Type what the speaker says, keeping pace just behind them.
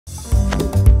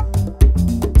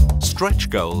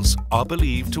Stretch goals are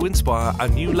believed to inspire a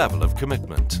new level of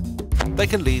commitment. They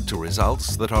can lead to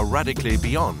results that are radically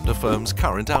beyond a firm's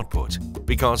current output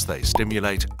because they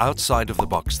stimulate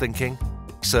outside-of-the-box thinking,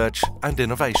 research and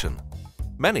innovation.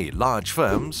 Many large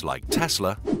firms like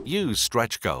Tesla use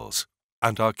stretch goals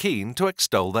and are keen to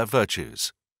extol their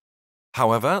virtues.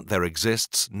 However, there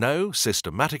exists no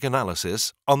systematic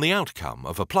analysis on the outcome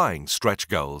of applying stretch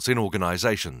goals in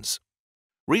organizations.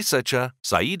 Researcher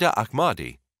Saida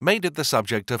Ahmadi made it the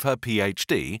subject of her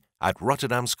PhD at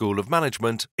Rotterdam School of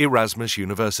Management, Erasmus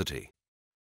University.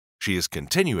 She is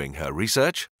continuing her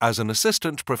research as an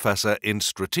assistant professor in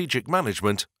strategic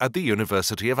management at the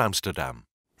University of Amsterdam.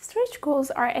 Stretch goals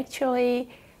are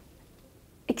actually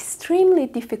extremely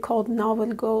difficult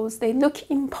novel goals. They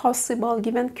look impossible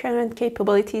given current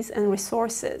capabilities and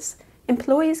resources.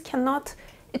 Employees cannot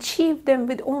achieve them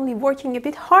with only working a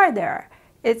bit harder.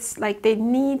 It's like they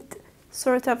need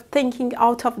sort of thinking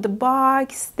out of the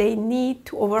box, they need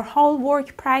to overhaul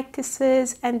work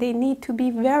practices, and they need to be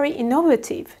very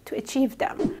innovative to achieve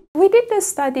them. We did this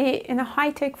study in a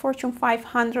high-tech Fortune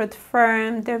 500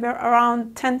 firm. There were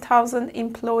around 10,000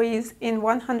 employees in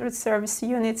 100 service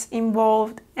units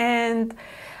involved, and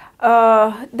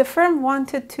the firm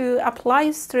wanted to apply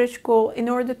a stretch goal in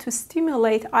order to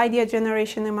stimulate idea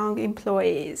generation among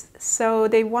employees. So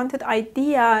they wanted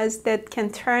ideas that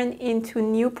can turn into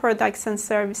new products and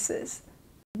services.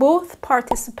 Both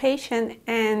participation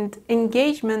and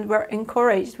engagement were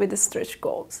encouraged with the stretch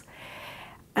goals.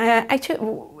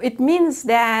 Actually, it means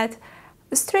that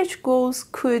stretch goals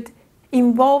could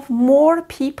involve more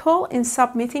people in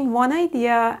submitting one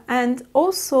idea, and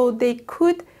also they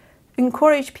could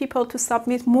encourage people to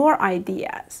submit more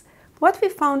ideas. What we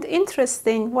found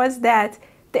interesting was that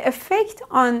the effect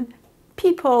on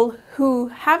people who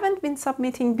haven't been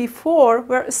submitting before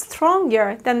were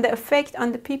stronger than the effect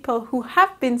on the people who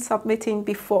have been submitting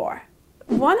before.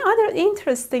 One other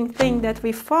interesting thing that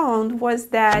we found was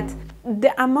that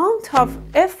the amount of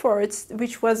efforts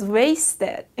which was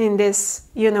wasted in this,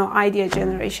 idea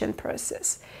generation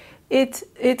process.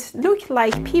 It looked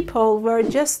like people were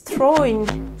just throwing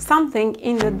something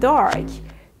in the dark.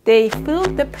 They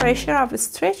felt the pressure of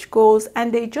stretch goals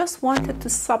and they just wanted to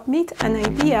submit an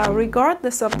idea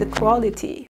regardless of the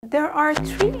quality. There are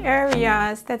 3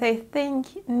 areas that I think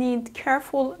need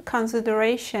careful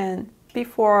consideration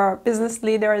before business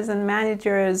leaders and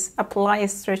managers apply a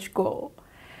stretch goal.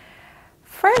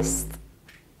 First,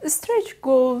 stretch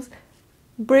goals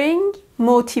bring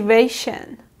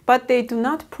motivation, but they do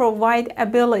not provide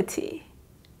ability.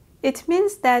 It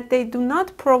means that they do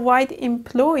not provide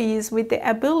employees with the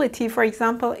ability, for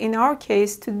example, in our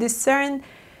case, to discern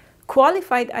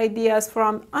qualified ideas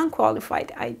from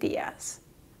unqualified ideas.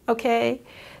 Okay?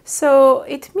 So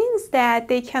it means that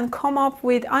they can come up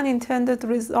with unintended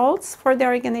results for the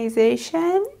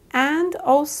organization, and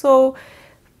also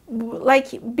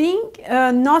being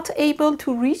not able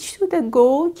to reach to the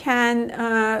goal can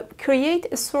create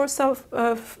a source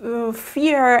of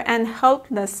fear and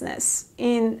helplessness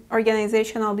in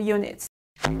organizational units.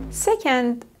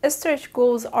 Second, stretch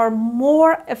goals are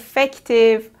more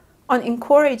effective on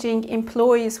encouraging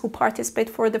employees who participate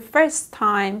for the first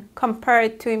time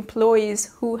compared to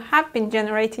employees who have been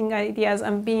generating ideas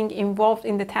and being involved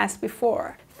in the task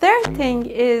before. Third thing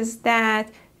is that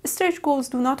stretch goals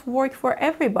do not work for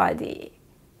everybody.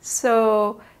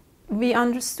 So we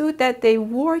understood that they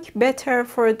work better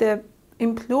for the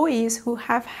employees who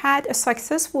have had a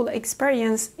successful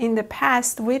experience in the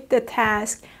past with the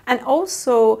task, and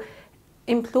also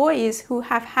employees who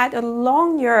have had a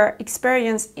longer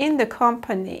experience in the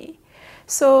company.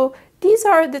 So these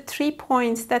are the 3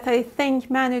 points that I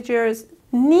think managers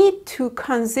need to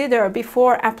consider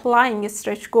before applying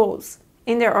stretch goals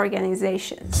in their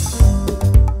organizations.